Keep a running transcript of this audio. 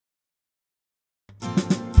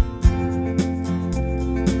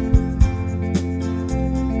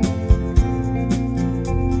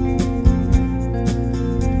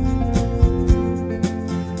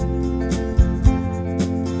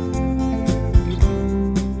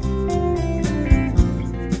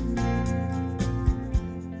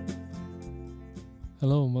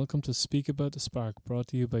welcome to Speak About the Spark, brought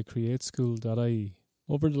to you by createschool.ie.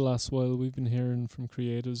 Over the last while, we've been hearing from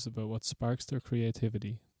creatives about what sparks their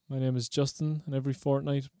creativity. My name is Justin, and every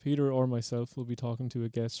fortnight, Peter or myself will be talking to a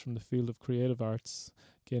guest from the field of creative arts,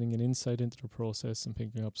 gaining an insight into their process and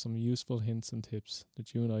picking up some useful hints and tips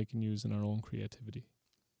that you and I can use in our own creativity.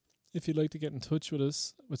 If you'd like to get in touch with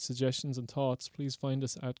us with suggestions and thoughts, please find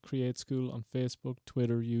us at Create School on Facebook,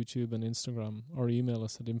 Twitter, YouTube and Instagram, or email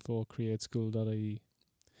us at info@createschool.ie.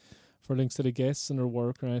 For links to the guests and their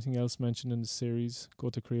work or anything else mentioned in the series, go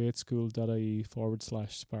to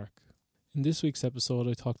createschool.ie/spark. In this week's episode,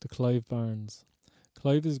 I talked to Clive Barnes.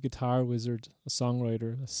 Clive is a guitar wizard, a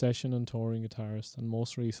songwriter, a session and touring guitarist, and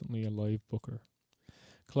most recently a live booker.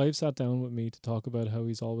 Clive sat down with me to talk about how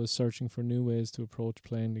he's always searching for new ways to approach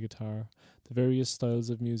playing the guitar, the various styles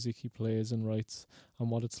of music he plays and writes, and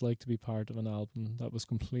what it's like to be part of an album that was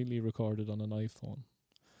completely recorded on an iPhone.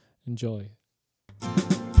 Enjoy.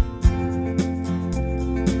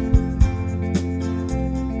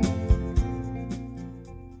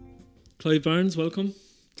 Clive Barnes, welcome.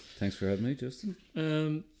 Thanks for having me, Justin.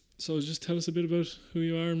 So just tell us a bit about who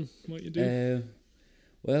you are and what you do.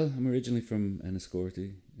 Well, I'm originally from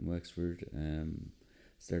Enniscorthy in Wexford.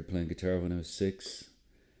 Started playing guitar when I was 6.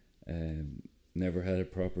 Never had a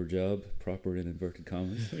proper job, proper in inverted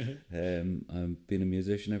commas. I've been a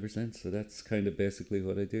musician ever since, so that's kind of basically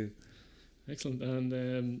what I do. Excellent.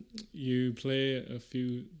 And you play a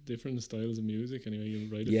few different styles of music anyway. You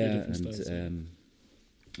write a few different styles.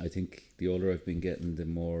 I think the older I've been getting, the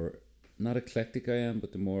more, not eclectic I am,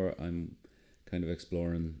 but the more I'm kind of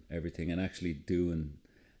exploring everything and actually doing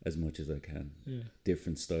as much as I can. Yeah.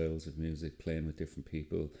 Different styles of music, playing with different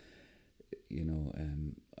people. You know,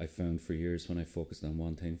 I found for years when I focused on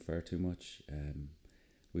one thing far too much,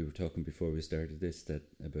 we were talking before we started this that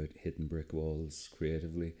about hitting brick walls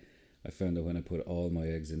creatively. I found that when I put all my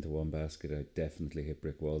eggs into one basket, I definitely hit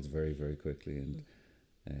brick walls very, very quickly, and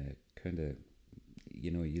kind of, you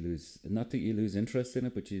know, you lose, not that you lose interest in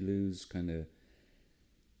it, but you lose kind of,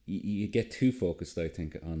 you get too focused, I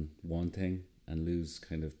think, on one thing and lose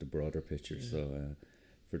kind of the broader picture. Yeah. So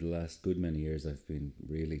for the last good many years, I've been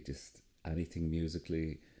really just anything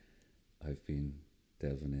musically I've been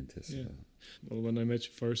delving into. So. Yeah. Well, when I met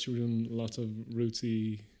you first, you were doing lots of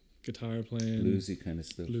rootsy guitar playing, bluesy kind of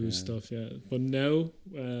stuff, blues stuff. Yeah. But now,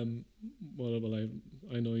 I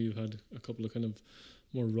know you've had a couple of kind of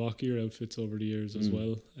more rockier outfits over the years as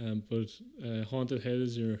well. But Haunted Head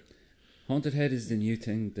is your... Haunted Head is the new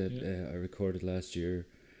thing that I recorded last year.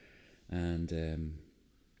 And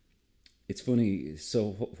it's funny,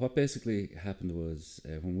 so what basically happened was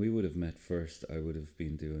when we would have met first, I would have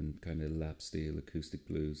been doing kind of lap steel, acoustic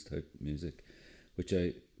blues type music, which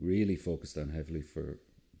I really focused on heavily for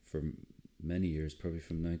many years, probably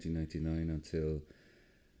from 1999 until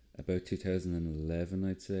about 2011,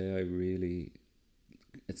 I'd say.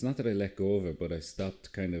 It's not that I let go of it, but I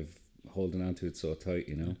stopped kind of holding on to it so tight,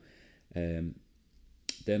 you know.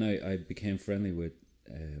 Then I became friendly with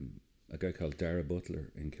a guy called Dara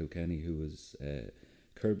Butler in Kilkenny, who was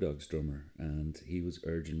Curb Dog's drummer, and he was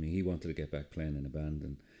urging me, he wanted to get back playing in a band,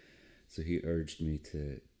 and so he urged me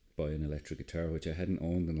to buy an electric guitar, which I hadn't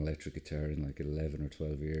owned an electric guitar in like 11 or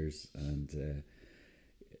 12 years, and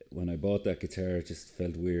when I bought that guitar, it just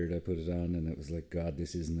felt weird. I put it on and it was like, God,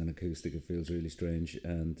 this isn't an acoustic, it feels really strange.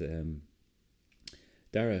 And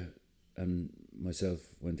Dara and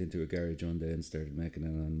myself went into a garage one day and started making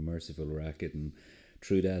an unmerciful racket, and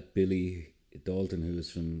through that, Billy Dalton, who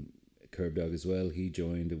was from Curb Dog as well, he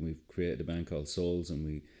joined, and we created a band called Souls, and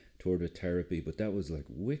we toured with Therapy, but that was like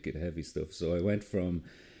wicked heavy stuff. So I went from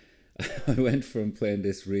playing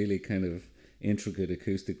this really kind of intricate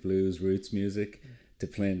acoustic blues roots music to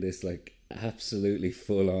playing this like absolutely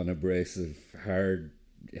full on abrasive, hard,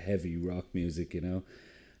 heavy rock music, you know.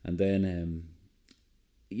 And then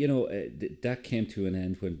that came to an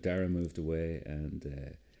end when Dara moved away, and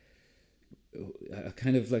I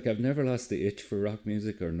kind of like, I've never lost the itch for rock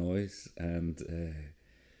music or noise, and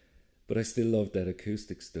but I still loved that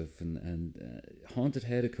acoustic stuff. And Haunted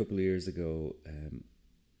Head a couple of years ago,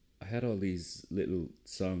 I had all these little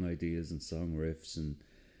song ideas and song riffs, and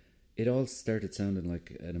it all started sounding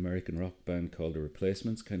like an American rock band called The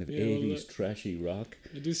Replacements, kind of 80s trashy rock.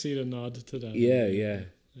 I do see the nod to that. Yeah.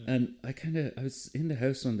 And I was in the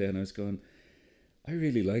house one day and I was going, I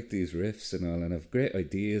really like these riffs and all, and I have great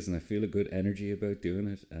ideas, and I feel a good energy about doing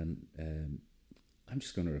it, and I'm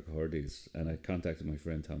just going to record these. And I contacted my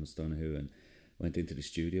friend Thomas Donahue and went into the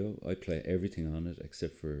studio. I play everything on it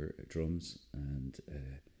except for drums, and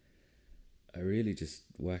I really just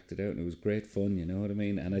whacked it out, and it was great fun, you know what I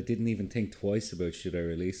mean? And I didn't even think twice about should I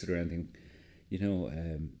release it or anything. You know,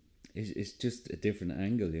 it's just a different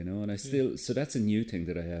angle, you know. And I still, so that's a new thing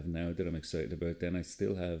that I have now that I'm excited about. Then I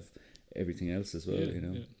still have everything else as well, you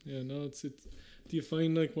know. No, it's. Do you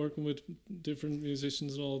find like working with different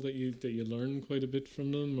musicians and all that you learn quite a bit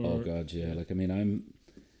from them? Or? Oh God, yeah. Like I mean,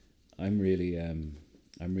 I'm really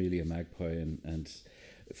a magpie, and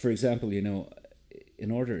for example, you know,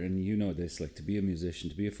 in order, and you know this, like to be a musician,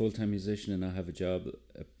 to be a full-time musician and not have a job,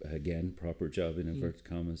 again, proper job in inverted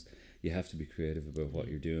commas, you have to be creative about what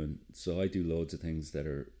you're doing. So I do loads of things that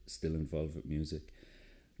are still involved with music.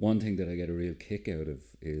 One thing that I get a real kick out of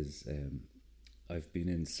is I've been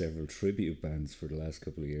in several tribute bands for the last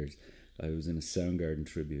couple of years. I was in a Soundgarden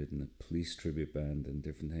tribute and a Police tribute band and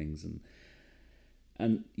different things,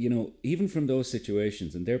 and you know, even from those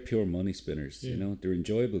situations, and they're pure money spinners, you know, they're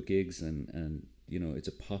enjoyable gigs, and you know, it's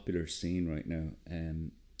a popular scene right now.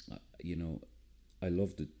 You know, I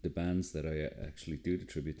love the bands that I actually do the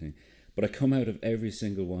tribute thing, but I come out of every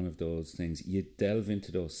single one of those things. You delve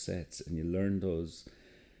into those sets and you learn those,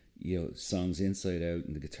 you know, songs inside out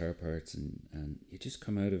and the guitar parts, and you just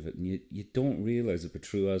come out of it and you don't realise it, but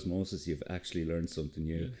through osmosis you've actually learned something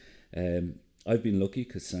new. I've been lucky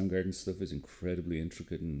because Soundgarden stuff is incredibly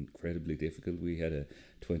intricate and incredibly difficult. We had a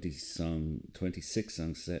 26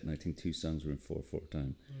 song set, and I think 2 songs were in 4/4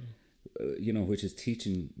 time. You know, which is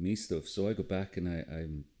teaching me stuff. So I go back and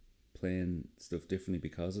I'm playing stuff differently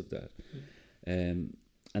because of that. And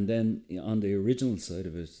then on the original side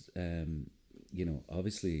of it, you know,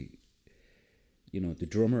 obviously, you know, the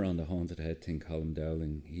drummer on the Haunted Head thing, Colin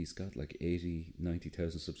Dowling, he's got like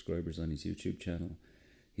 90,000 subscribers on his YouTube channel.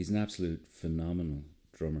 He's an absolute phenomenal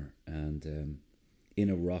drummer, and in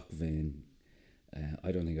a rock vein,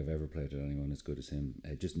 I don't think I've ever played with anyone as good as him.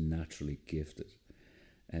 Just naturally gifted.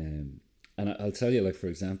 And I'll tell you, like, for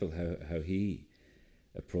example, how he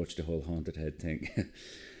approached the whole Haunted Head thing.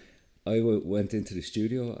 I went into the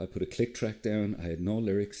studio, I put a click track down, I had no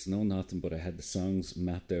lyrics, no nothing, but I had the songs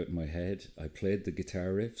mapped out in my head. I played the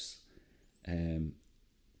guitar riffs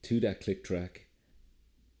to that click track,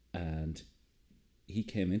 and he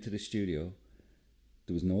came into the studio.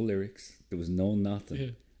 There was no lyrics, there was no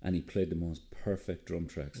nothing, and he played the most perfect drum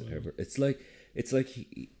tracks ever. It's like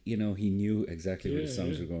he, you know, he knew exactly where the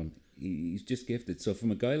songs were going. He's just gifted. So from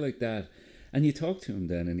a guy like that, and you talk to him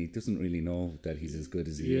then, and he doesn't really know that he's as good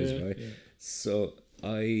as he is, right? So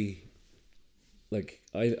I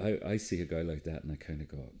see a guy like that, and I kind of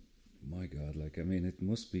go, my God, like, I mean, it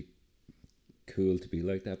must be cool to be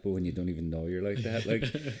like that, but when you don't even know you're like that, like,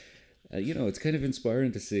 you know, it's kind of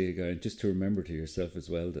inspiring to see a guy, and just to remember to yourself as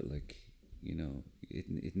well that, like, you know,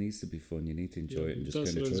 it needs to be fun. You need to enjoy it and just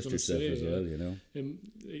kind of trust yourself as well, you know.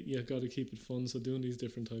 You got to keep it fun. So doing these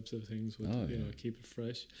different types of things would, you know, keep it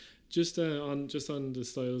fresh. Just on the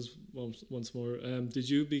styles once more. Did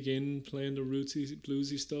you begin playing the rootsy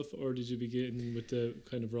bluesy stuff, or did you begin with the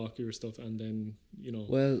kind of rockier stuff and then, you know?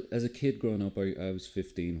 Well, as a kid growing up, I was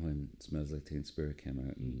 15 when Smells Like Teen Spirit came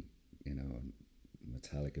out, and you know,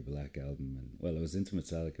 Metallica Black Album, and well, I was into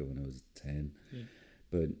Metallica when I was 10,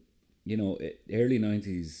 but you know, early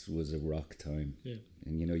 90s was a rock time,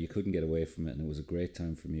 and you know, you couldn't get away from it, and it was a great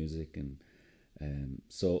time for music, and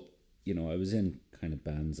so, you know, I was in kind of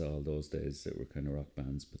bands all those days that were kind of rock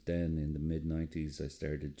bands, but then in the mid 90s I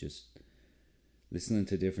started just listening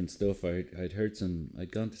to different stuff.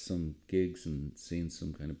 I'd gone to some gigs and seen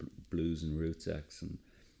some kind of blues and roots acts, and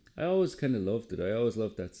I always kind of loved it. I always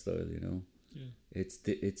loved that style, you know. It's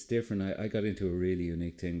different. I got into a really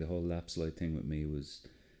unique thing. The whole lap slide thing with me was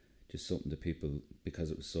just something that people,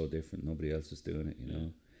 because it was so different, nobody else was doing it, you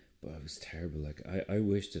know. But I was terrible. Like, I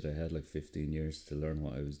wished that I had like 15 years to learn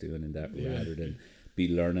what I was doing in that, rather than be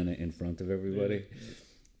learning it in front of everybody.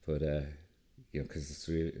 But you know, because it's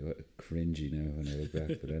really cringy now when I look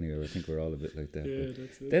back. But anyway, I think we're all a bit like that.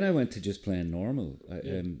 That's it. Then I went to just playing normal.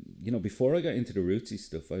 You know, before I got into the rootsy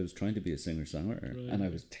stuff, I was trying to be a singer-songwriter, and I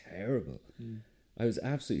was terrible. I was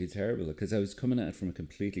absolutely terrible because I was coming at it from a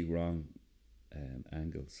completely wrong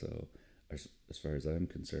angle. So as far as I'm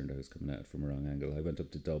concerned, I was coming at it from a wrong angle. I went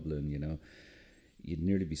up to Dublin, you know, you'd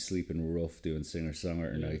nearly be sleeping rough doing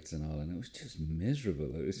singer-songwriter nights and all, and it was just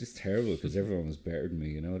miserable. It was just terrible because everyone was better than me,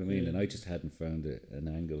 you know what I mean? And I just hadn't found an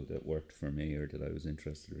angle that worked for me or that I was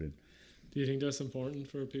interested in. Do you think that's important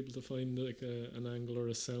for people to find like an angle or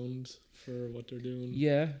a sound for what they're doing?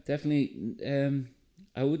 Yeah, definitely.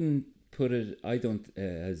 I wouldn't put it, I don't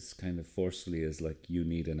as kind of forcefully as like you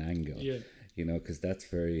need an angle, you know, because that's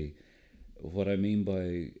very, what I mean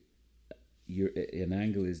by an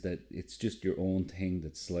angle is that it's just your own thing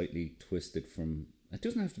that's slightly twisted from, it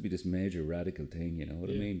doesn't have to be this major radical thing, you know what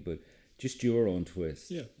I mean, but just your own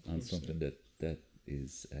twist on something that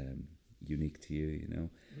is unique to you. You know,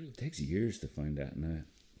 Right. it takes years to find that now.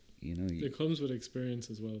 You know, It comes with experience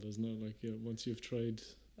as well, doesn't it? Like, once you've tried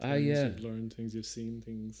things, yeah, you've learned things, you've seen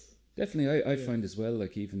things. definitely. I find as well,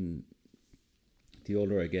 like, even the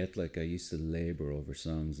older I get, like, I used to labor over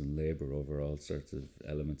songs and labor over all sorts of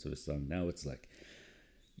elements of a song. Now it's like,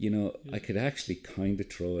 you know, I could actually kind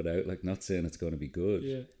of throw it out, like, not saying it's going to be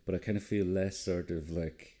good, but I kind of feel less sort of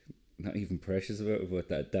like not even precious about it,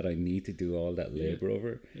 but that I need to do all that labor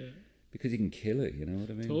over. Yeah. Because you can kill it, you know what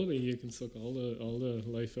I mean? Totally, you can suck all the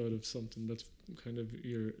life out of something. That's kind of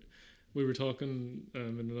your. We were talking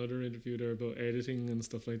in another interview there about editing and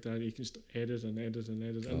stuff like that. You can just edit and edit and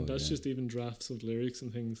edit, and that's just even drafts of lyrics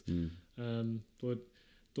and things. But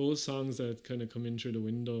those songs that kind of come in through the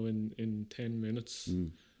window in 10 minutes,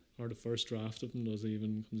 or the first draft of them does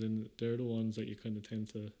even comes in. They're the ones that you kind of tend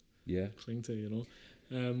to cling to, you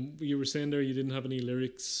know. You were saying there you didn't have any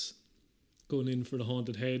lyrics going in for the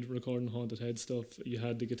Haunted Head, recording Haunted Head stuff. You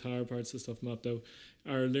had the guitar parts and stuff mapped out.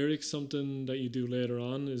 Are lyrics something that you do later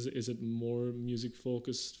on? Is it more music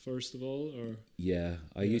focused first of all, or? Yeah,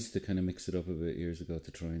 I used to kind of mix it up a bit years ago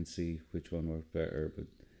to try and see which one worked better. But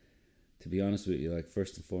to be honest with you, like,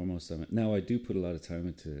 first and foremost, now I do put a lot of time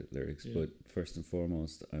into lyrics, but first and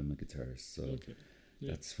foremost, I'm a guitarist, so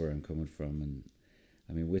that's where I'm coming from. And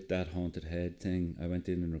I mean, with that Haunted Head thing, I went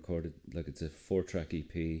in and recorded, like, it's a 4-track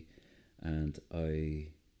EP. And I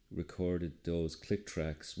recorded those click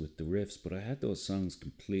tracks with the riffs, but I had those songs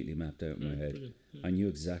completely mapped out in my head. I knew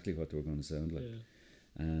exactly what they were going to sound like,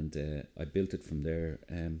 and I built it from there.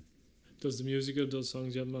 Does the music of those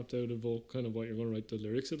songs you have mapped out evoke kind of what you're going to write the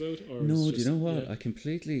lyrics about? Or no, do you know what?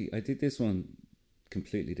 I did this one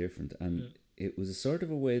completely different, and it was a sort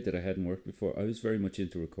of a way that I hadn't worked before. I was very much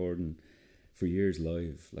into recording for years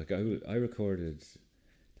live. Like, I recorded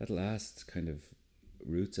that last kind of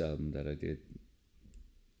Roots album that I did.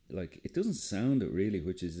 Like, it doesn't sound it really,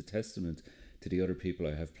 which is a testament to the other people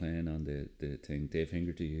I have playing on the thing. Dave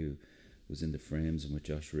Hingerty, who was in the Frames and with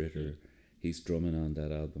Josh Ritter, he's drumming on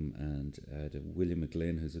that album, and William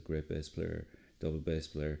McGlynn, who's a great bass player, double bass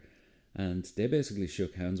player, and they basically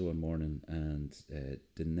shook hands one morning, and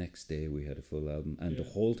the next day we had a full album, and the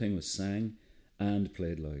whole thing was sang and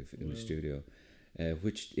played live in the studio.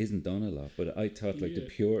 Which isn't done a lot, but I thought like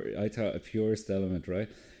a purest element, right?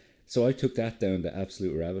 So I took that down the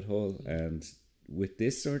absolute rabbit hole, and with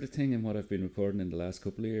this sort of thing and what I've been recording in the last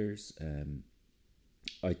couple of years,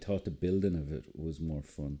 I thought the building of it was more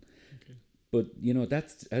fun. Okay. But you know,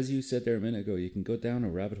 that's, as you said there a minute ago, you can go down a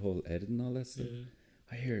rabbit hole editing all that stuff.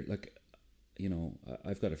 I hear, like, you know,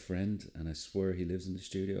 I've got a friend, and I swear he lives in the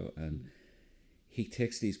studio, and he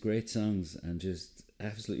takes these great songs and just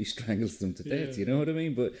absolutely strangles them to death, you know what I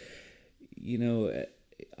mean? But, you know,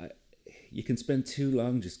 you can spend too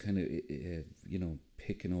long just kind of, you know,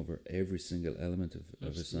 picking over every single element of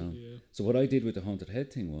a song. So what I did with the Haunted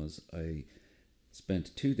Head thing was I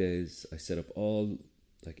spent 2 days, I set up all,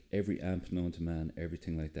 like, every amp known to man,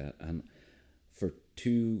 everything like that. And for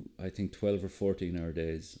 12 or 14 hour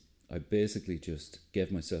days, I basically just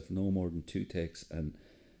gave myself no more than 2 takes, and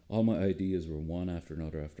all my ideas were one after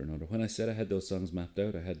another after another. When I said I had those songs mapped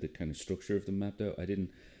out, I had the kind of structure of them mapped out. I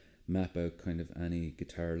didn't map out kind of any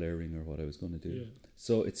guitar layering or what I was going to do.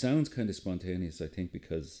 So it sounds kind of spontaneous, I think,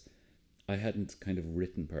 because I hadn't kind of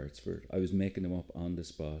written parts for it. I was making them up on the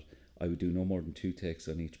spot. I would do no more than 2 takes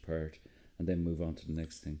on each part and then move on to the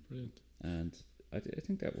next thing. Brilliant. And I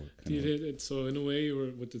think that worked. So in a way, you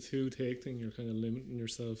were, with the 2 take thing, you're kind of limiting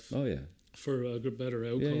yourself. Oh, yeah. For a better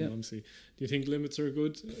outcome, obviously. Do you think limits are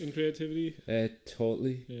good in creativity?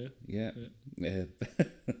 Totally. Yeah.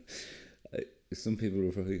 Some people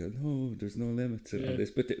will probably go, no, there's no limits to all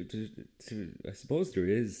this. But I suppose there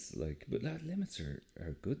is, like, but limits are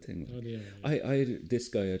a good thing. Like. I had this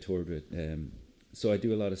guy I toured with, so I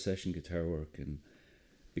do a lot of session guitar work, and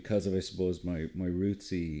because of, I suppose, my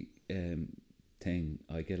rootsy thing,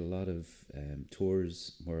 I get a lot of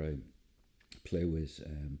tours where I play with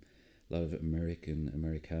a lot of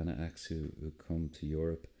Americana acts who come to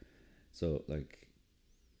Europe. So, like,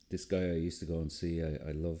 this guy I used to go and see,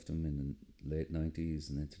 I loved him in the late 90s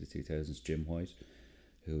and into the 2000s, Jim White,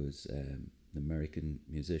 who was an American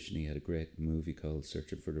musician. He had a great movie called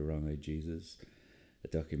Searching for the Wrong-Eyed Jesus, a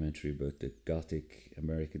documentary about the gothic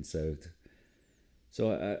American South.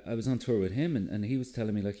 So I was on tour with him, and he was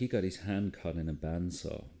telling me, like, he got his hand caught in a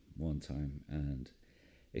bandsaw one time, and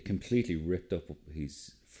it completely ripped up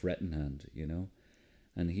his fretting hand, you know,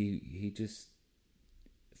 and he just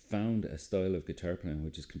found a style of guitar playing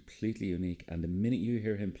which is completely unique. And the minute you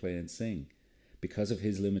hear him play and sing, because of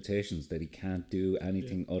his limitations that he can't do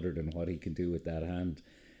anything other than what he can do with that hand,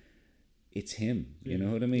 it's him. You Yeah.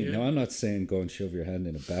 know what I mean? Yeah. Now, I'm not saying go and shove your hand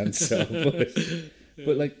in a bandsaw,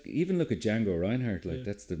 but like, even look at Django Reinhardt. Like,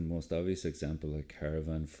 that's the most obvious example. Like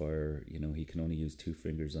Caravan Fire, you know, he can only use 2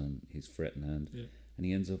 fingers on his fretting hand, and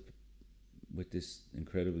he ends up with this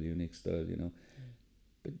incredible, unique style. You know,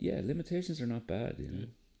 but yeah, limitations are not bad. You know,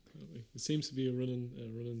 it seems to be a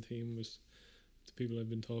running theme with the people I've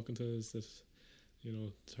been talking to, is that, you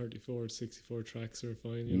know, 34, 64 tracks are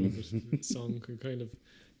fine. You know, but a song can kind of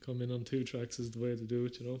come in on 2 tracks is the way to do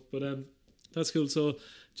it. You know, but that's cool. So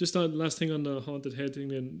just on last thing on the Haunted Head thing,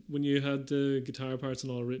 then, when you had the guitar parts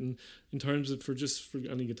and all written, in terms of for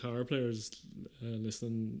any guitar players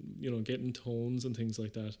listening, you know, getting tones and things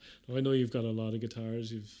like that. Now, I know you've got a lot of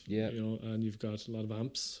guitars, you know, and you've got a lot of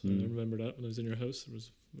amps. I remember that when I was in your house, there was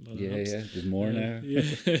a lot of amps. Yeah, there's more now.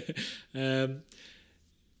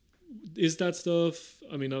 Is that stuff,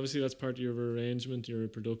 I mean, obviously that's part of your arrangement, your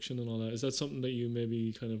production and all that. Is that something that you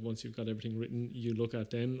maybe kind of, once you've got everything written, you look at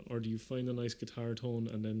then? Or do you find a nice guitar tone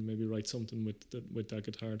and then maybe write something with that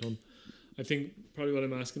guitar tone? I think probably what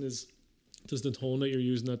I'm asking is, does the tone that you're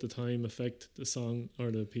using at the time affect the song or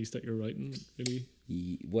the piece that you're writing, really?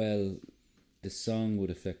 Well, the song would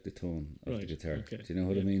affect the tone of the guitar. Okay. Do you know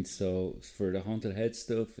what I mean? So for the Haunted Head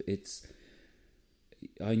stuff,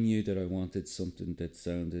 I knew that I wanted something that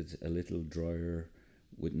sounded a little drier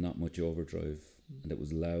with not much overdrive, and that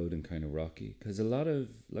was loud and kind of rocky. Because a lot of,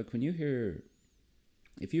 like,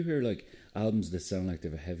 if you hear like albums that sound like they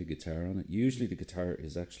have a heavy guitar on it, usually the guitar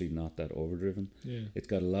is actually not that overdriven. Yeah. It's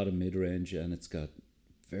got a lot of mid-range and it's got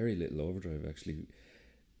very little overdrive, actually.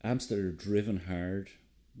 Amps that are driven hard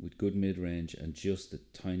with good mid-range and just a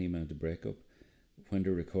tiny amount of breakup, when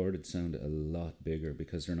they're recorded, sound a lot bigger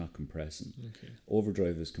because they're not compressing. Okay.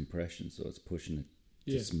 Overdrive is compression, so it's pushing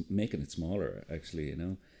it, making it smaller, actually, you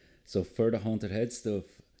know. So for the Haunted Head stuff,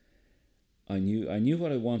 I knew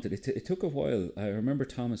what I wanted. It took a while. I remember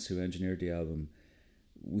Thomas, who engineered the album,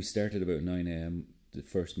 we started about 9 a.m. the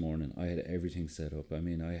first morning. I had everything set up. I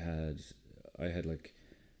mean, I had like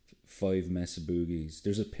 5 Mesa Boogies.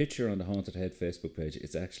 There's a picture on the Haunted Head Facebook page.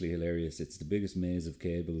 It's actually hilarious. It's the biggest maze of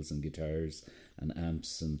cables and guitars and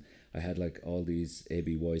amps, and I had like all these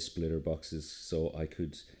ABY splitter boxes, so I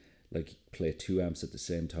could like play 2 amps at the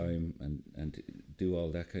same time and do all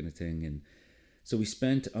that kind of thing. And so we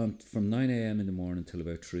spent on from 9 a.m. in the morning till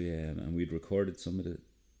about 3 a.m. and we'd recorded some of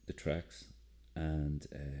the tracks, and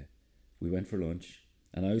we went for lunch,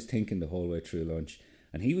 and I was thinking the whole way through lunch,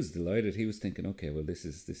 and he was delighted. He was thinking, okay, well, this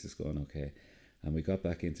is going okay. And we got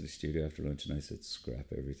back into the studio after lunch, and I said, scrap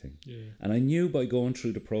everything. Yeah. And I knew by going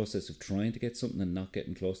through the process of trying to get something and not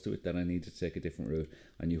getting close to it that I needed to take a different route.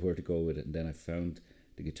 I knew where to go with it, and then I found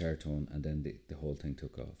the guitar tone, and then the whole thing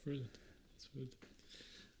took off. Brilliant. That's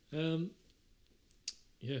good.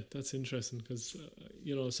 Yeah, that's interesting, because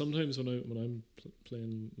you know, sometimes when I'm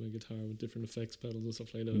playing my guitar with different effects pedals and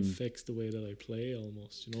stuff like that, it affects the way that I play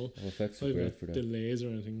almost. You know, effects are great for that. Delays or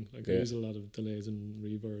anything, like I use a lot of delays and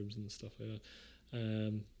reverbs and stuff like that.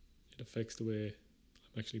 It affects the way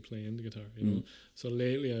I'm actually playing the guitar. You know, so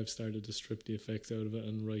lately I've started to strip the effects out of it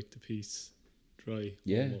and write the piece dry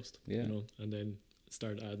almost. You know, and then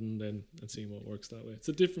start adding then and seeing what works that way. It's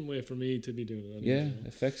a different way for me to be doing it. Anyway, you know?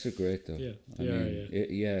 Effects are great though.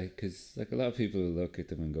 Because like a lot of people look at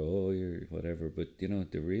them and go, "Oh, you're whatever," but you know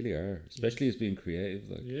they really are, especially as being creative.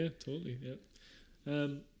 Like, yeah, totally. Yeah.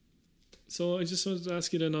 So I just wanted to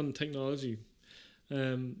ask you then on technology.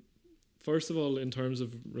 First of all, in terms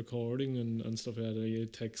of recording and stuff like that, are you a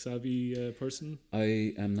tech savvy person?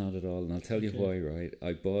 I am not at all, and I'll tell you why. Right,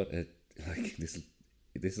 I bought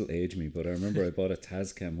this will age me, but I remember I bought a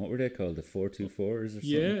Tascam. What were they called? The 424s or something?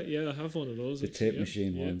 Yeah, I have one of those. The tape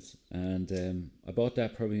machine ones. And I bought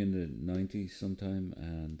that probably in the 90s sometime,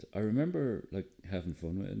 and I remember like having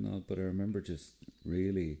fun with it and all, but I remember just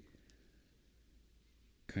really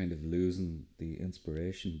kind of losing the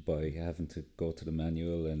inspiration by having to go to the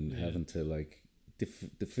manual and having to like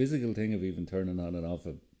the physical thing of even turning on and off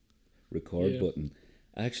a record button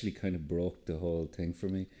actually kind of broke the whole thing for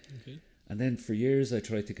me. Okay. And then for years I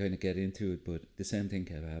tried to kind of get into it, but the same thing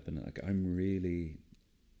kept happening. Like, I'm really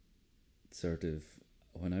sort of,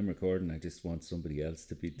 when I'm recording, I just want somebody else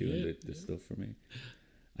to be doing the stuff for me.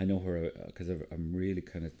 I know because I'm really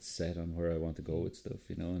kind of set on where I want to go with stuff,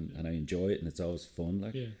 you know, and I enjoy it, and it's always fun,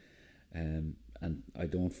 like. Yeah. And I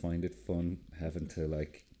don't find it fun having to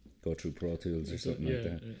like go through Pro Tools or something like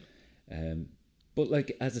that. Yeah. But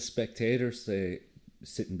like as a spectator, say,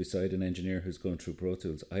 sitting beside an engineer who's going through Pro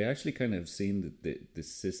Tools, I actually kind of have seen the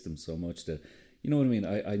system so much that, you know what I mean,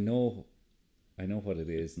 I know what it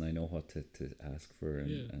is, and I know what to ask for,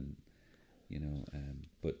 and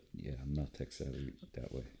But yeah, I'm not tech savvy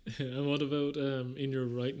that way. And what about in your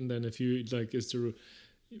writing then? If you like, is there?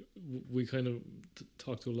 We kind of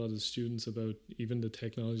talk to a lot of students about even the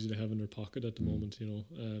technology they have in their pocket at the moment,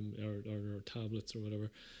 or tablets or whatever,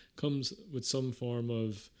 comes with some form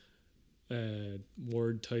of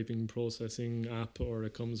word typing processing app, or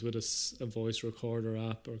it comes with a voice recorder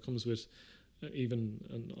app, or it comes with even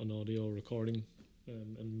an audio recording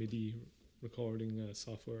and MIDI recording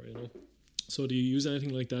software. So do you use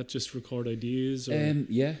anything like that? Just record ideas? Or?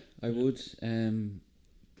 Yeah, I would.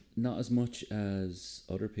 Not as much as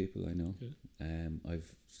other people I know. Yeah.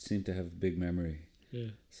 I've seemed to have a big memory. Yeah.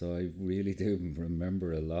 So I really do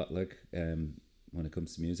remember a lot. Like when it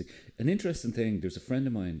comes to music, an interesting thing. There's a friend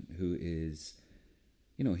of mine who is,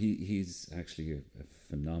 he's actually a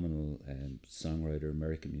phenomenal songwriter,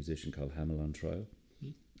 American musician called Hamel on Trial.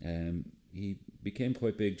 He became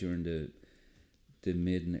quite big during the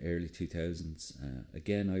mid and early 2000s.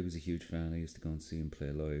 Again, I was a huge fan. I used to go and see him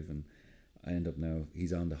play live, and I end up now,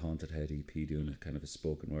 he's on the Haunted Head EP doing a kind of a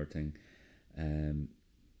spoken word thing.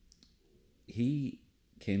 He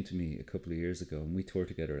came to me a couple of years ago, and we tour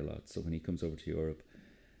together a lot. So when he comes over to Europe,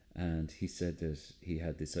 and he said that he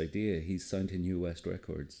had this idea. He's signed to New West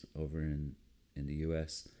Records over in the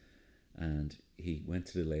US, and he went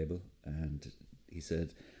to the label and he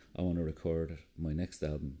said, I want to record my next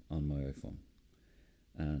album on my iPhone.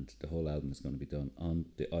 And the whole album is going to be done on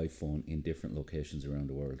the iPhone in different locations around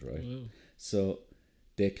the world, right? Wow. So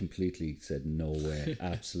they completely said, no way,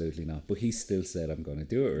 absolutely not. But he still said, I'm going to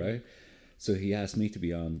do it, right? So he asked me to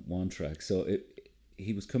be on one track. So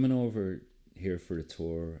he was coming over here for the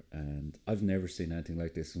tour, and I've never seen anything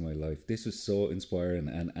like this in my life. This was so inspiring,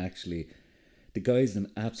 and actually, the guy's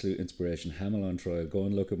an absolute inspiration. Hamel on Trial, go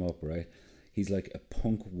and look him up, right? He's like a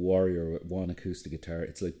punk warrior with one acoustic guitar.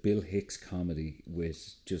 It's like Bill Hicks comedy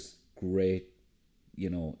with just great,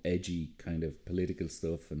 edgy kind of political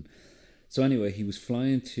stuff. And so anyway, he was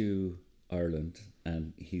flying to Ireland,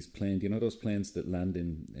 and he's playing, those planes that land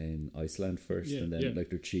in Iceland first, and then like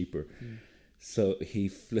they're cheaper. Mm. So he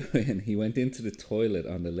flew in, he went into the toilet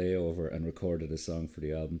on the layover and recorded a song for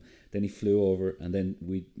the album. Then he flew over, and then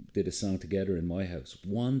we did a song together in my house.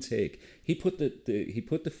 One take. He put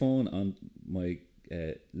the phone on my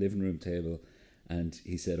living room table, and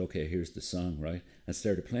he said, okay, here's the song, right? And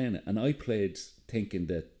started playing it. And I played thinking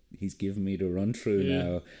that he's giving me the run through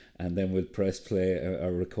now, and then we'll press play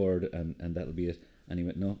or record, and that'll be it. And he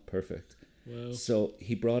went, no, perfect. Wow. So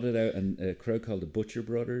he brought it out, and a crowd called the Butcher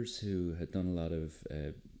Brothers, who had done a lot of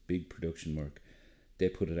big production work, they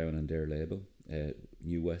put it out on their label.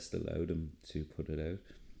 New West allowed them to put it out,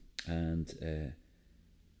 and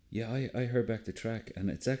I heard back the track, and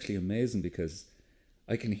it's actually amazing because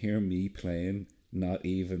I can hear me playing, not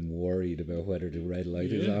even worried about whether the red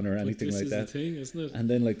light is on or anything like that. Thing, isn't it? And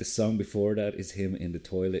then like the song before that is him in the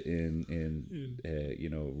toilet in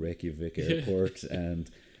Reykjavik airport, and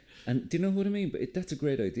do you know what I mean? But that's a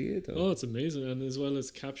great idea, though. Oh, it's amazing, and as well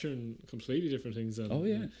as capturing completely different things. Oh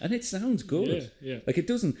yeah, and it sounds good. Yeah. Like it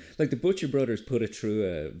doesn't, like the Butcher Brothers put it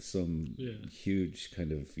through some huge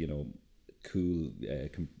kind of cool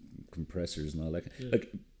compressors and all that. Yeah.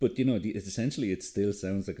 Like, but essentially it still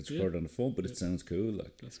sounds like it's recorded on the phone, but it sounds cool.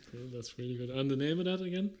 Like that's cool. That's really good. And the name of that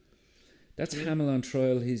again? That's Hamel on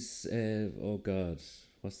Trial. He's oh God.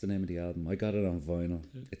 What's the name of the album? I got it on vinyl.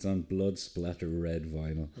 Yeah. It's on blood splatter red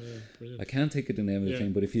vinyl. Yeah, I can't think of the name of the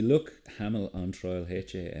thing, but if you look Hamel on Trial,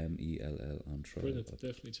 HAMELL on Trial. Brilliant.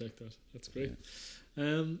 Definitely check that. That's great.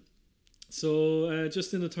 Yeah. So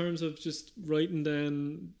just in the terms of just writing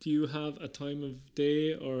then, do you have a time of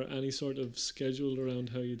day or any sort of schedule around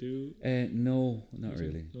how you do? No, not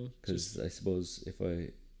really. Because I suppose if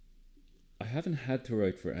I haven't had to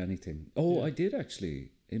write for anything. Oh, I did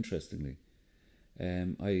actually, interestingly.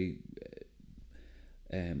 I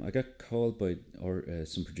got called by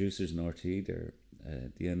some producers in RT there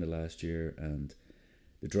at the end of last year, and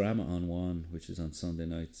the Drama on One, which is on Sunday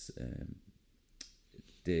nights,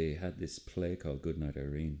 they had this play called Goodnight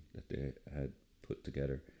Irene that they had put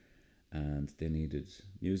together, and they needed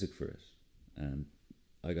music for it, and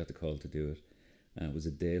I got the call to do it, and it was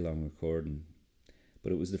a day-long recording,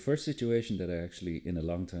 but it was the first situation that I actually, in a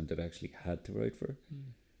long time, that I actually had to write for.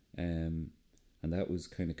 And that was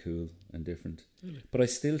kind of cool and different. Really? But I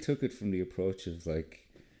still took it from the approach of like,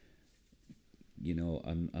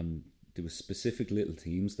 there was specific little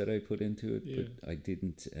themes that I put into it, but I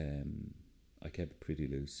didn't, I kept it pretty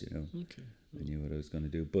loose, Okay. I knew what I was going to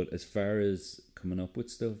do. But as far as coming up with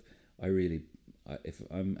stuff, if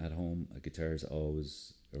I'm at home, a guitar is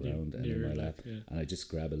always around and in my lap, and I just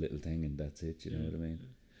grab a little thing and that's it, you know what I mean?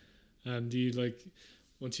 Yeah. And do you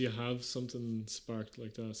once you have something sparked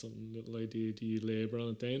like that, something little idea, do you labour on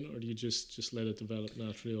it then, or do you just let it develop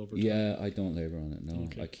naturally over time? Yeah, I don't labour on it. No,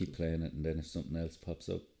 Okay, I keep playing it, and then if something else pops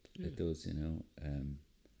up, Yeah. it does. You know.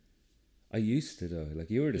 I used to though. Like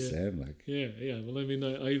you were the same. Like Yeah. Well, I mean,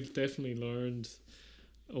 I've definitely learned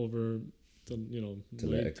over the To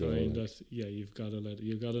my let it go, time like. that you've got to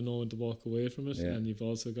you've got to know when to walk away from it, Yeah. and you've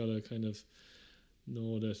also got to kind of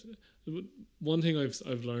know that. One thing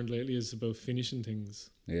I've learned lately is about finishing things.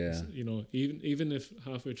 Yeah. You know, even if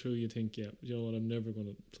halfway through you think, you know what, I'm never going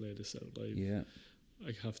to play this out live. Yeah.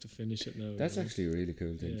 I have to finish it now. That's you know? actually a really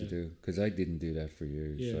cool thing to Yeah. do, because I didn't do that for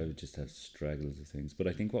years. Yeah. So I would just have straggles of things. But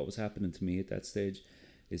I think what was happening to me at that stage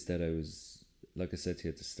is that I was, like I said to you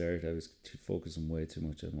at the start, I was focusing way too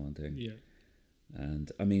much on one thing. Yeah.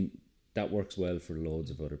 And I mean, that works well for loads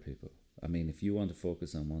of other people. I mean, if you want to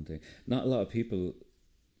focus on one thing, not a lot of people,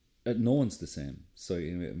 no one's the same. So,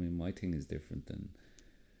 you know, I mean, my thing is different. And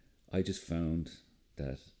I just found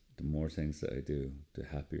that the more things that I do, the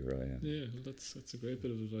happier I am. Yeah, well, that's a great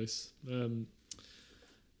bit of advice. And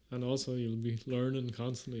also you'll be learning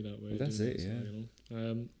constantly that way. Well, that's doing it, so, yeah. you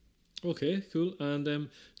know. Okay, cool. And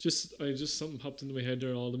just something popped into my head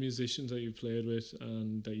there. All the musicians that you've played with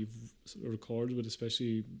and that you've recorded with,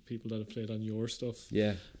 especially people that have played on your stuff.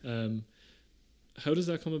 Yeah. How does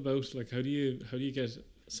that come about? Like, how do you get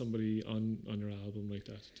somebody on your album like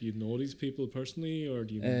that? Do you know these people personally, or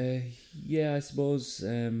do you? Yeah, I suppose.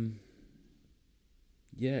 Yeah,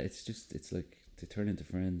 it's like they turn into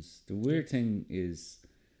friends. The weird thing is,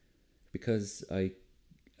 because I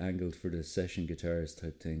angled for the session guitarist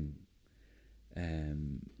type thing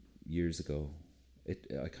years ago,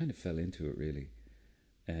 I kind of fell into it really.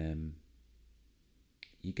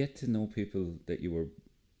 You get to know people that you were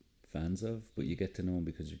fans of, but you get to know them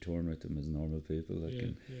because you're touring with them as normal people,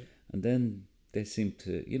 like, and then they seem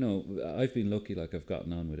to, you know, I've been lucky, like I've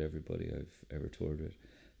gotten on with everybody I've ever toured with.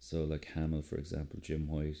 So like Hamill, for example, Jim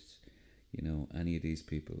White, you know, any of these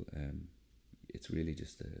people, it's really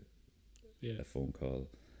just a phone call,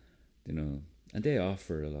 you know, and they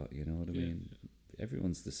offer a lot, you know what I mean?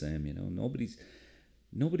 Everyone's the same, you know, nobody's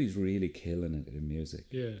really killing it in music.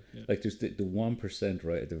 Yeah. Like there's the 1%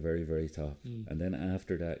 right at the very, very top, and then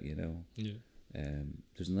after that, you know,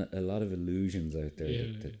 there's not a lot of illusions out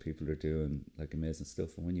there that people are doing like amazing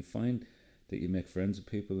stuff. And when you find that you make friends with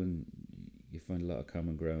people and you find a lot of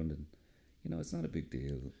common ground, and you know, it's not a big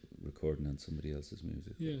deal recording on somebody else's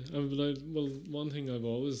music. Yeah, well, one thing I've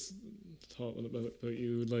always thought about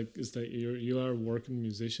you, like, is that you are a working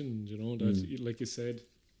musician. You know that, like you said,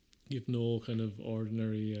 you've no kind of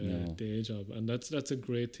ordinary day job, and that's a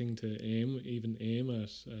great thing to aim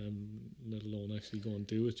at, let alone actually go and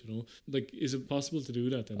do it. You know, like, is it possible to do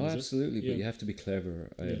that then? Oh, absolutely, but you have to be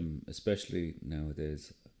clever, especially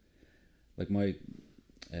nowadays. Like my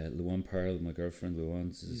Luan Parle, my girlfriend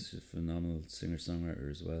Luan, is a phenomenal singer-songwriter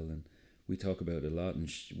as well, and we talk about it a lot, and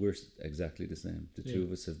we're exactly the same. The two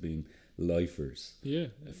of us have been lifers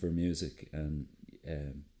for music, and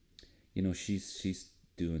you know, she's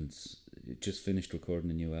just finished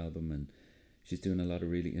recording a new album, and she's doing a lot of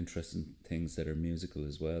really interesting things that are musical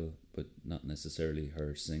as well, but not necessarily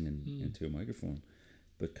her singing into a microphone,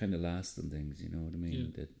 but kind of lasting things, you know what I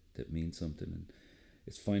mean, that mean something. And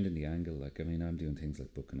it's finding the angle. Like, I mean, I'm doing things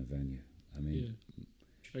like booking a venue. I mean,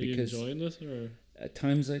 are you enjoying it, or? At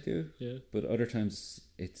times I do, yeah, but other times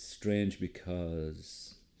it's strange,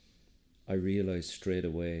 because I realise straight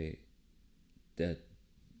away that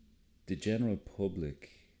the general public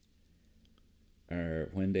are,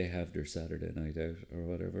 when they have their Saturday night out or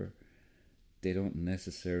whatever, they don't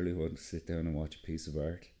necessarily want to sit down and watch a piece of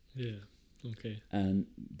art. Yeah, okay. And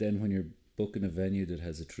then when you're booking a venue that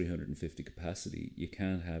has a 350 capacity, you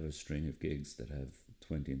can't have a string of gigs that have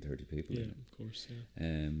 20 and 30 people in it. Yeah, of course,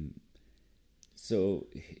 yeah. So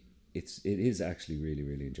it is actually really,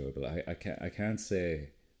 really enjoyable. I can't say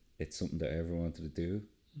it's something that I ever wanted to do,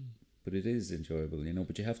 but it is enjoyable, you know.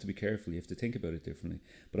 But you have to be careful. You have to think about it differently.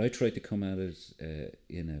 But I try to come at it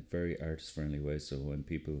in a very artist-friendly way. So when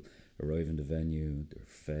people arrive in the venue, they're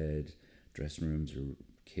fed, dressing rooms are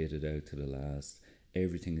kitted out to the last.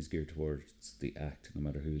 Everything is geared towards the act, no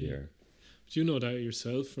matter who they are. But you know that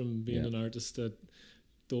yourself from being an artist, that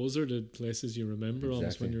those are the places you remember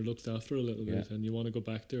almost when you're looked after a little bit, and you want to go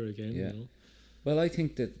back there again. You know? Well, I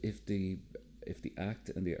think that if the act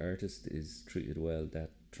and the artist is treated well,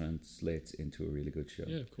 that translates into a really good show.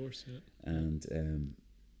 Yeah, of course. Yeah, and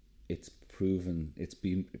it's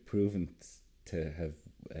been proven to have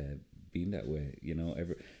been that way. You know,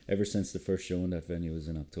 ever since the first show in that venue was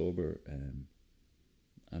in October.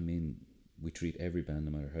 I mean, we treat every band,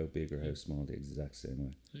 no matter how big or how small, the exact same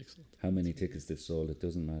way. Excellent. How many tickets they've sold, it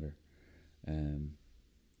doesn't matter.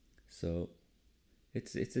 So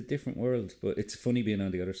it's a different world, but it's funny being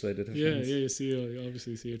on the other side of the fence. Yeah, you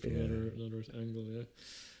obviously see it from another angle. Yeah.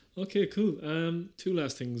 Okay, cool. Two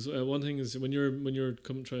last things. One thing is when you're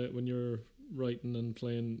writing and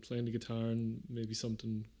playing the guitar, and maybe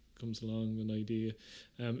something comes along, an idea.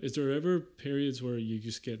 Is there ever periods where you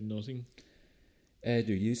just get nothing? There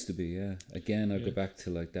used to be, yeah. Again, I'll go back to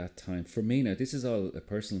like that time. For me now, this is all a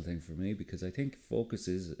personal thing for me, because I think focus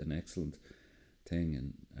is an excellent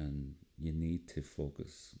thing, and you need to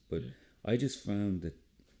focus. But I just found that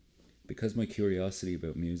because my curiosity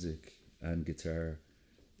about music and guitar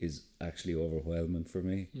is actually overwhelming for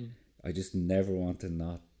me, I just never want to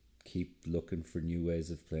not keep looking for new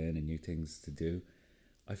ways of playing and new things to do.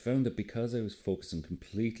 I found that because I was focusing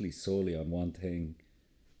completely solely on one thing,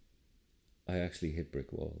 I actually hit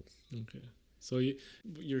brick walls. Okay. So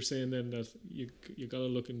you're saying then that you got to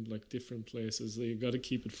look in like different places. You got to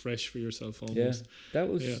keep it fresh for yourself almost. Yeah,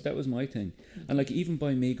 that was my thing. And like even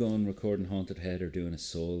by me going recording Haunted Head or doing a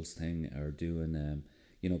Souls thing or doing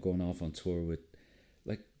going off on tour with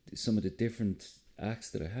like some of the different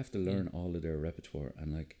acts that I have to learn all of their repertoire,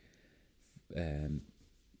 and like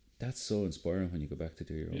that's so inspiring when you go back to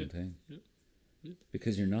do your own thing. Yeah.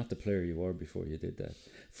 Because you're not the player you were before you did that.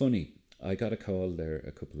 Funny, I got a call there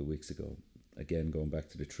a couple of weeks ago. Again, going back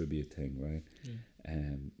to the tribute thing, right?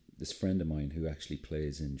 Yeah. This friend of mine who actually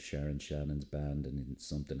plays in Sharon Shannon's band, and in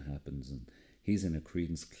Something Happens, and he's in a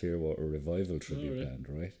Creedence Clearwater Revival tribute band,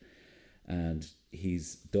 right? And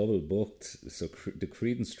he's double booked. So the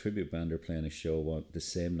Creedence tribute band are playing a show the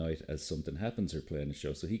same night as Something Happens are playing a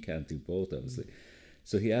show, so he can't do both, obviously.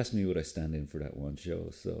 So he asked me would I stand in for that one show.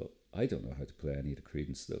 So I don't know how to play any of the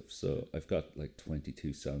Creedence stuff. So I've got like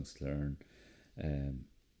 22 songs to learn.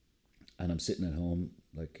 And I'm sitting at home,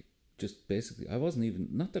 like, just basically,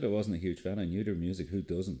 not that I wasn't a huge fan, I knew their music, who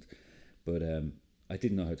doesn't? But I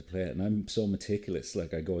didn't know how to play it. And I'm so meticulous,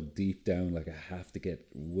 like I go deep down, like I have to get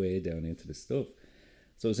way down into the stuff.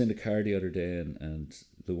 So I was in the car the other day, and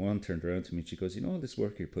Luan turned around to me and she goes, all this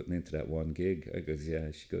work you're putting into that one gig? I goes,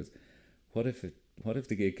 yeah. She goes, what if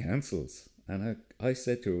the gig cancels? And I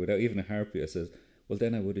said to her without even a heartbeat, I says, well,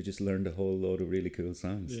 then I would have just learned a whole load of really cool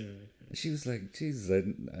songs. Yeah. And she was like, Jesus,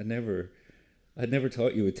 I never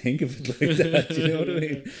thought you would think of it like that. You know what I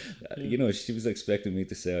mean? Yeah. She was expecting me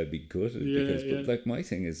to say I'd be good at it but like my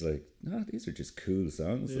thing is like, no, these are just cool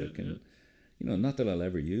songs. Not that I'll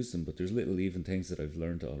ever use them, but there's little even things that I've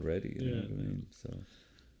learned already. You know what I mean? So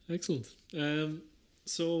excellent.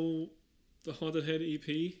 So the Haunted Head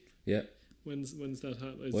EP. Yeah. When's that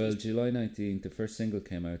happening? Well, July 19th, the first single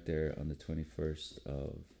came out there on the 21st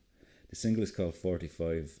of... The single is called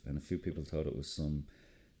 45, and a few people thought it was some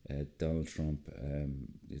Donald Trump,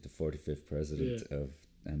 the 45th president of...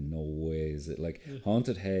 And no way is it. Like,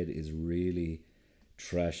 Haunted Head is really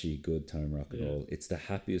trashy, good time rock and roll. It's the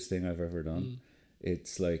happiest thing I've ever done.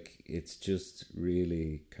 It's like, it's just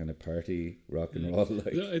really kind of party rock and roll.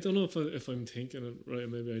 Like. I don't know if I'm thinking it right,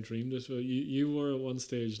 maybe I dreamed it, but you were at one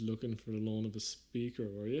stage looking for the loan of a speaker,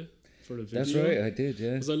 were you? For the video? That's right, I did,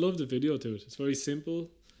 yeah. Because I love the video to it. It's very simple,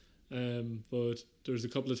 but there's a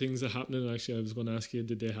couple of things that happened, and actually I was going to ask you,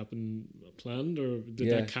 did they happen planned, or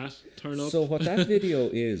did that cat turn up? So what that video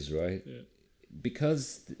is, right,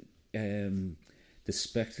 because... the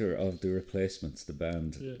spectre of the Replacements, the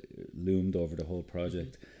band, loomed over the whole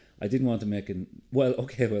project. I didn't want to make I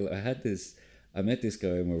met this guy,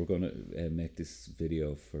 and we were going to make this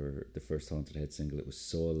video for the first Haunted Head single. It was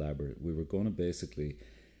so elaborate. We were going to basically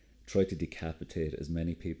try to decapitate as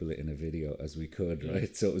many people in a video as we could,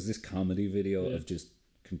 right? So it was this comedy video of just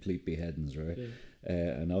complete beheadings, right?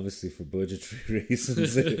 And obviously for budgetary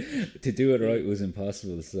reasons to do it right was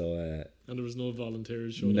impossible. So and there was no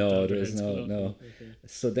volunteers showing up. No, there was no. Okay.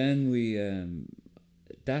 So then we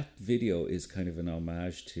that video is kind of an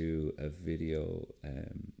homage to a video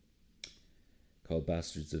called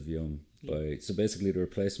Bastards of Young so basically the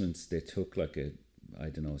Replacements, they took like a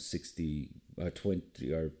 60 or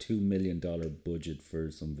 20 or $2 million budget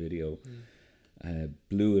for some video,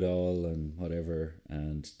 blew it all and whatever,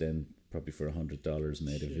 and then probably for $100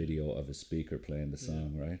 made a video of a speaker playing the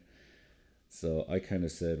song, right? So I kind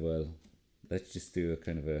of said, well, let's just do a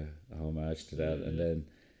kind of a homage to that. And then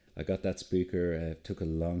I got that speaker. Took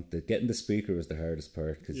getting the speaker was the hardest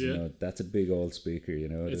part, because that's a big old speaker.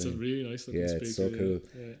 It's a really nice looking speaker. It's so cool.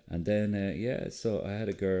 Yeah. And then so I had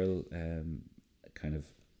a girl kind of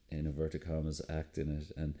in inverted commas act in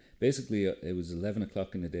it, and basically it was 11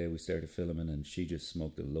 o'clock in the day we started filming, and she just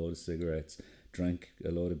smoked a load of cigarettes, drank a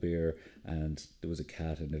load of beer, and there was a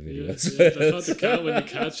cat in the video. Yeah, I thought the cat, when the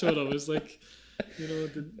cat showed up, I was like, it's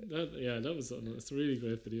a really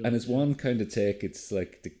great video. And it's one kind of take. It's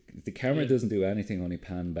like the camera doesn't do anything, only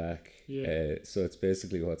pan back. So it's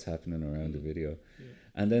basically what's happening around the video. Yeah.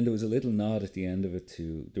 And then there was a little nod at the end of it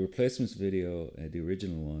to the replacements video, the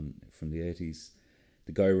original one from the 80s.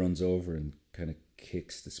 The guy runs over and kind of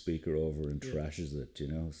kicks the speaker over and trashes it,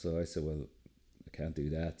 So I said, well, I can't do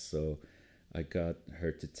that. So I got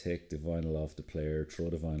her to take the vinyl off the player, throw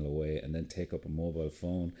the vinyl away, and then take up a mobile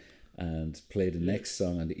phone and play the next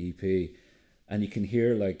song on the EP. And you can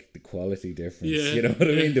hear like the quality difference, you know what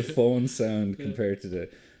I mean? The phone sound compared to the...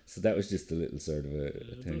 So that was just a little sort of a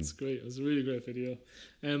thing. That's great. It was a really great video.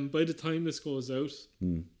 By the time this goes out,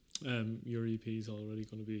 your EP is already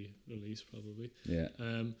going to be released probably. Yeah.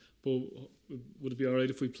 But would it be alright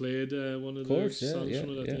if we played one of the songs from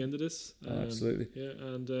it at the end of this? Absolutely. Yeah,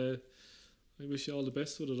 and I wish you all the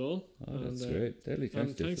best with it all. Oh, that's great. Deadly.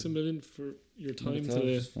 And thanks a million for your time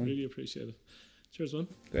today. Really appreciate it. Cheers, man.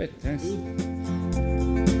 Great. Thanks.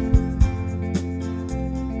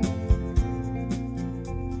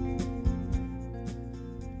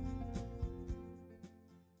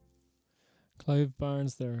 Clive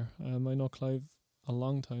Barnes there. I know Clive a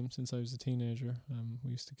long time, since I was a teenager.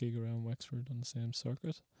 We used to gig around Wexford on the same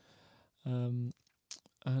circuit.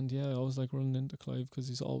 And yeah, I always like running into Clive because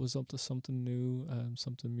he's always up to something new,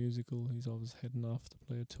 something musical. He's always heading off to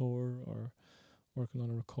play a tour or working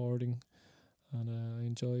on a recording. And I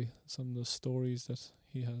enjoy some of the stories that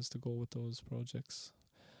he has to go with those projects.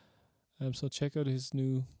 So check out his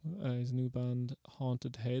new band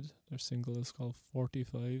Haunted Head. Their single is called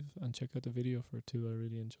 45, and check out the video for it too. I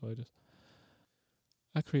really enjoyed it.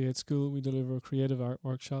 At Create School, we deliver creative art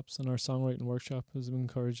workshops, and our songwriting workshop has been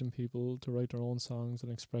encouraging people to write their own songs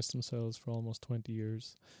and express themselves for almost 20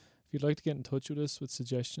 years. If you'd like to get in touch with us with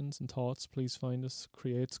suggestions and thoughts, please find us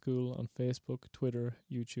Create School on Facebook, Twitter,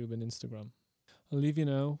 YouTube and Instagram. I'll leave you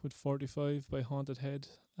now with 45 by Haunted Head.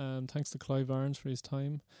 Thanks to Clive Barnes for his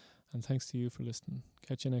time. And thanks to you for listening.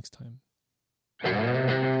 Catch you next time.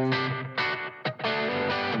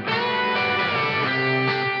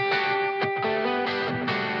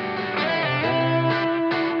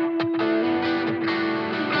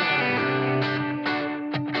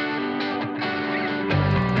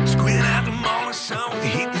 Squint out the morning sun with the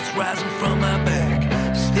heat that's rising from my back.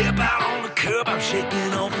 Step out on the curb, I'm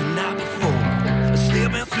shaking off the night before.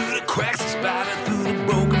 Slipping through the cracks, spiding through the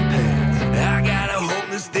broken path. I gotta hope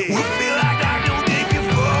this day will feel like I don't day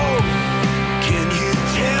before. Can you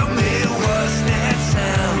tell me what's that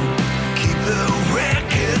sound? Keep the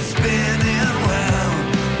record spinning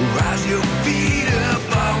round. Rise your feet up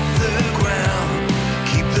off the ground.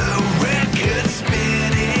 Keep the record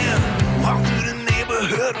spinning. Walk through the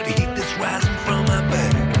neighborhood with the heat that's rising from my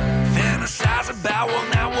back. Fantasize about one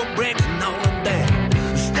hour breaks and all of that.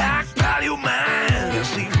 Stockpile your mind and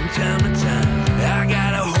sleep from time to time. I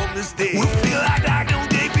gotta hope this day will feel like no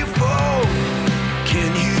day before.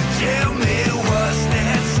 Can you tell me what's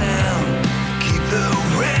that sound? Keep the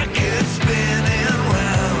record spinning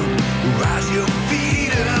round. Rise your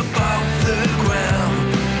feet up off the ground.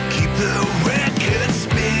 Keep the record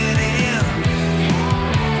spinning.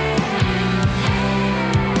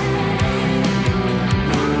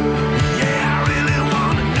 Yeah, I really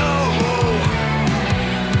wanna know.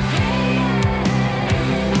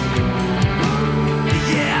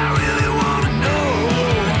 Yeah, I really wanna know.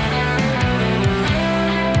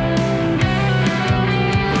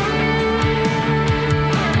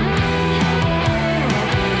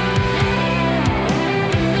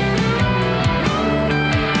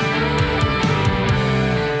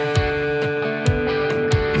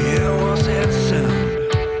 Yeah, what's that sound?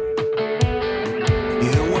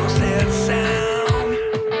 Yeah, what's that sound?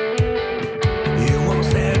 Yeah, what's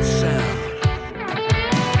that sound?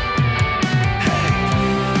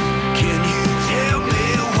 Can you tell me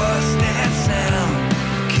what's that sound?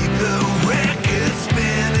 Keep the record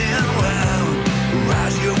spinning round.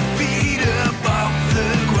 Rise your feet up off the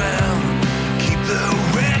ground. Keep the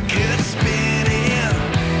record spinning.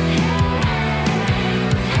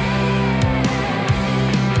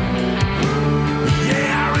 Yeah,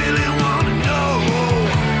 I really wanna know.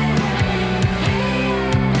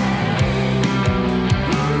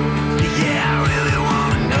 Yeah, I really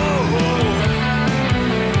wanna know.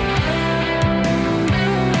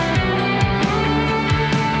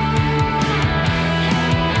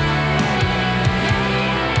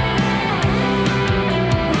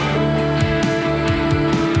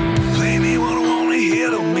 Play me what I wanna hear,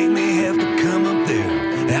 don't make me have to come up there.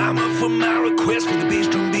 I'm up for my request with the bass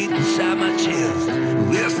drum beat inside my chest.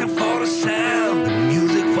 Listening for the sound.